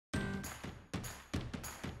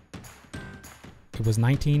It was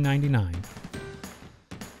 1999.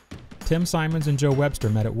 Tim Simons and Joe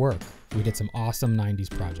Webster met at work. We did some awesome 90s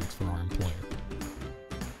projects for our employer.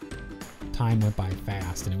 Time went by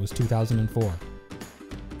fast, and it was 2004.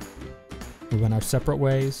 We went our separate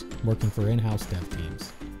ways, working for in-house dev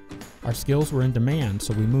teams. Our skills were in demand,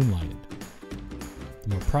 so we moonlighted. The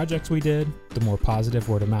more projects we did, the more positive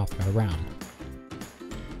word of mouth got around.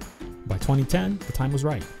 By 2010, the time was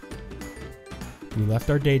right. We left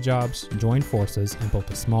our day jobs, joined forces, and built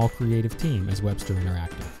a small creative team as Webster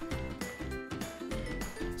Interactive.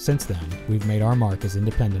 Since then, we've made our mark as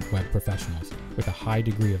independent web professionals with a high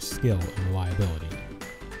degree of skill and reliability.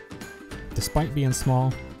 Despite being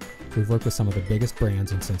small, we've worked with some of the biggest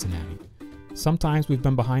brands in Cincinnati. Sometimes we've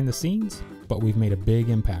been behind the scenes, but we've made a big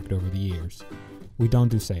impact over the years. We don't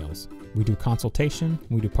do sales. We do consultation,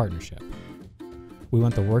 we do partnership. We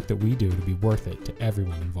want the work that we do to be worth it to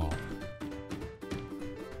everyone involved.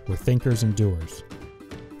 We're thinkers and doers.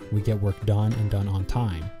 We get work done and done on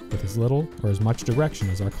time, with as little or as much direction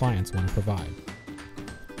as our clients want to provide.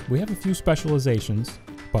 We have a few specializations,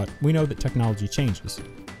 but we know that technology changes,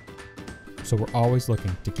 so we're always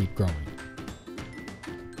looking to keep growing.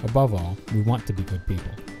 Above all, we want to be good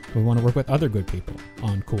people. We want to work with other good people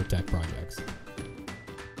on cool tech projects.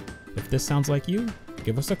 If this sounds like you,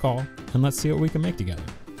 give us a call and let's see what we can make together.